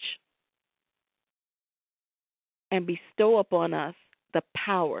image. and bestow upon us the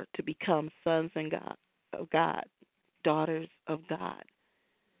power to become sons and of God, daughters of God,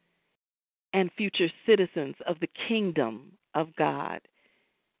 and future citizens of the kingdom of God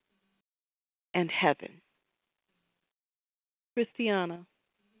and heaven. Christiana,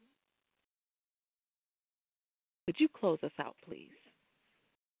 would you close us out, please?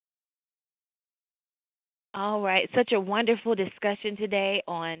 All right. Such a wonderful discussion today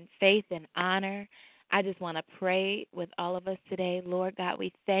on faith and honor. I just want to pray with all of us today. Lord God,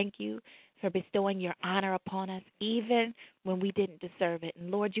 we thank you for bestowing your honor upon us, even when we didn't deserve it.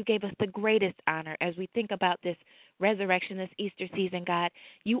 And Lord, you gave us the greatest honor as we think about this resurrection, this Easter season, God.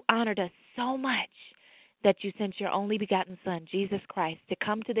 You honored us so much that you sent your only begotten Son, Jesus Christ, to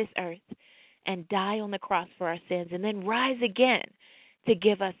come to this earth and die on the cross for our sins and then rise again to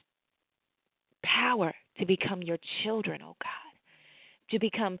give us power to become your children, oh God, to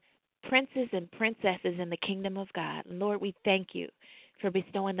become princes and princesses in the kingdom of God. Lord, we thank you for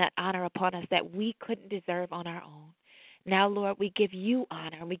bestowing that honor upon us that we couldn't deserve on our own. Now, Lord, we give you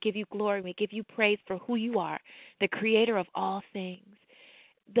honor, and we give you glory, and we give you praise for who you are, the creator of all things,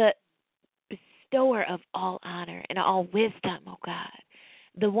 the bestower of all honor and all wisdom, oh God,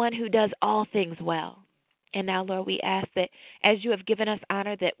 the one who does all things well. And now, Lord, we ask that as you have given us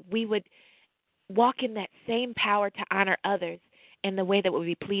honor, that we would walk in that same power to honor others in the way that would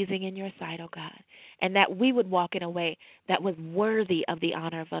be pleasing in your sight, oh God, and that we would walk in a way that was worthy of the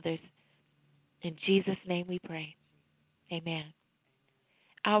honor of others. In Jesus' name we pray. Amen.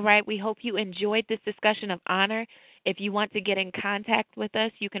 All right, we hope you enjoyed this discussion of honor. If you want to get in contact with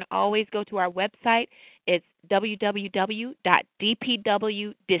us, you can always go to our website. It's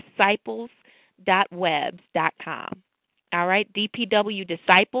www.dpwdisciples.webs.com. All right,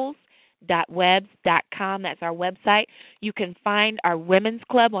 dpwdisciples.webs.com. That's our website. You can find our women's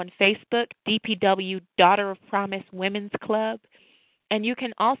club on Facebook, DPW Daughter of Promise Women's Club. And you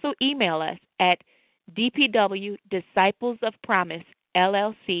can also email us at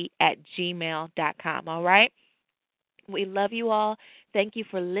dpwdisciplesofpromisellc@gmail.com. All right? We love you all. Thank you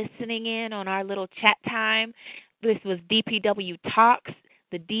for listening in on our little chat time. This was DPW Talks.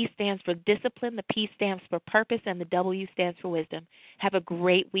 The D stands for discipline, the P stands for purpose, and the W stands for wisdom. Have a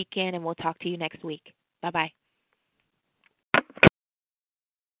great weekend, and we'll talk to you next week. Bye-bye.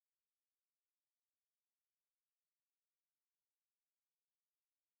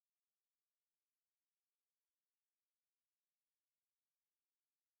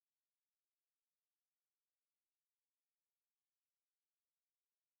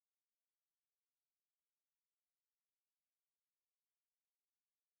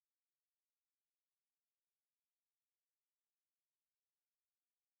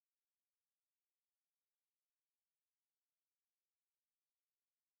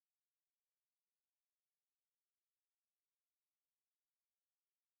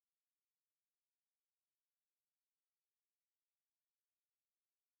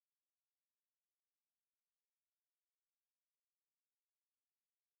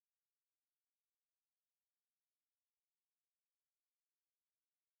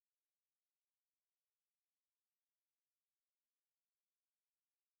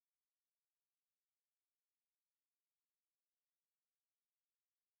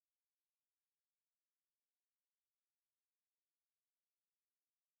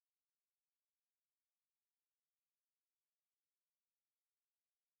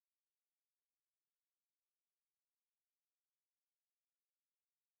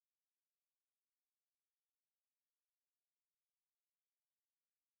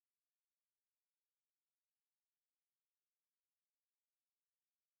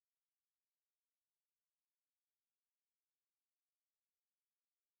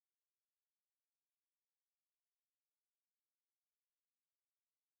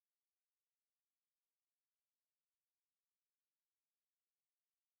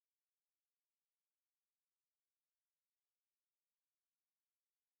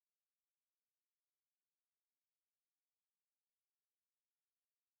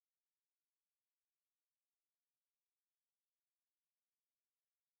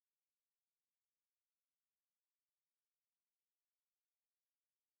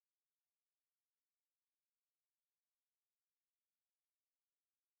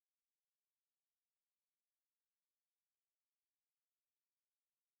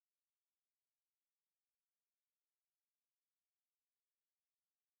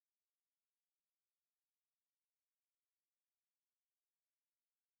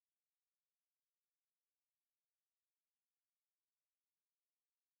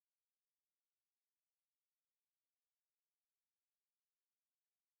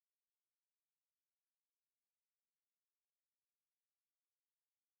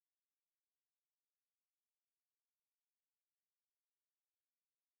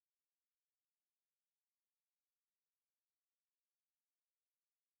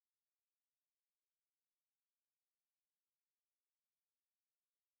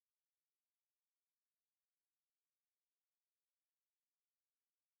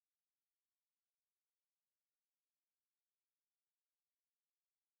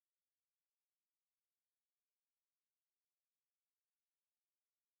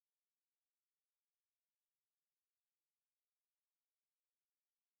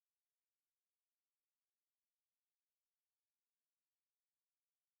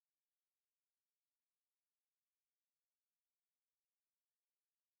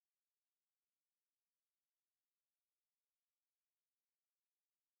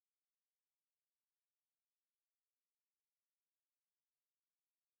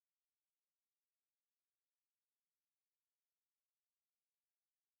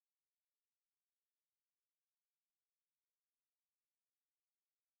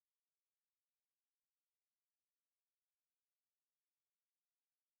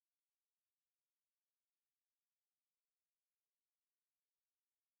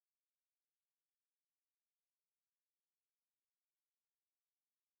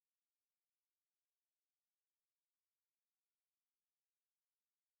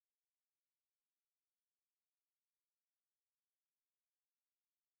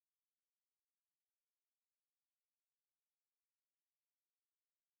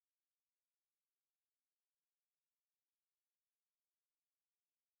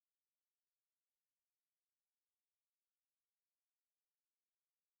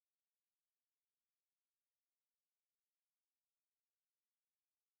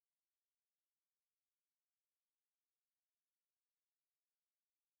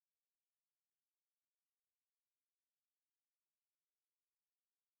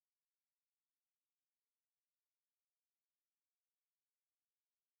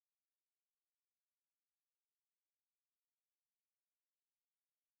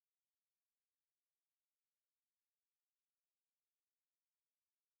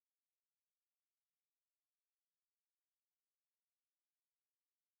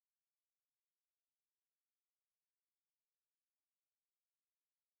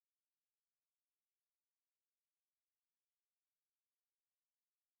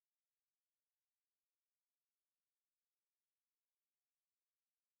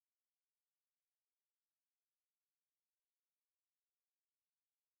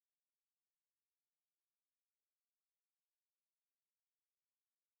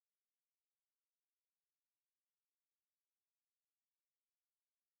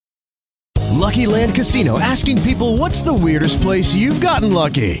 Lucky Land Casino, asking people, what's the weirdest place you've gotten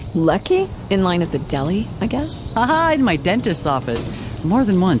lucky? Lucky? In line at the deli, I guess? Aha, in my dentist's office. More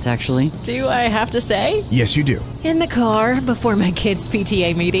than once, actually. Do I have to say? Yes, you do. In the car before my kids'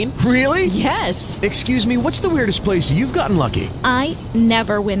 PTA meeting. Really? Yes. Excuse me, what's the weirdest place you've gotten lucky? I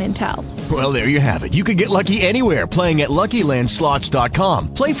never win and tell. Well, there you have it. You can get lucky anywhere, playing at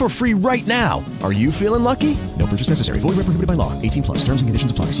LuckyLandSlots.com. Play for free right now. Are you feeling lucky? No purchase necessary. Void where prohibited by law. 18 plus. Terms and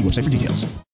conditions apply. See website for details.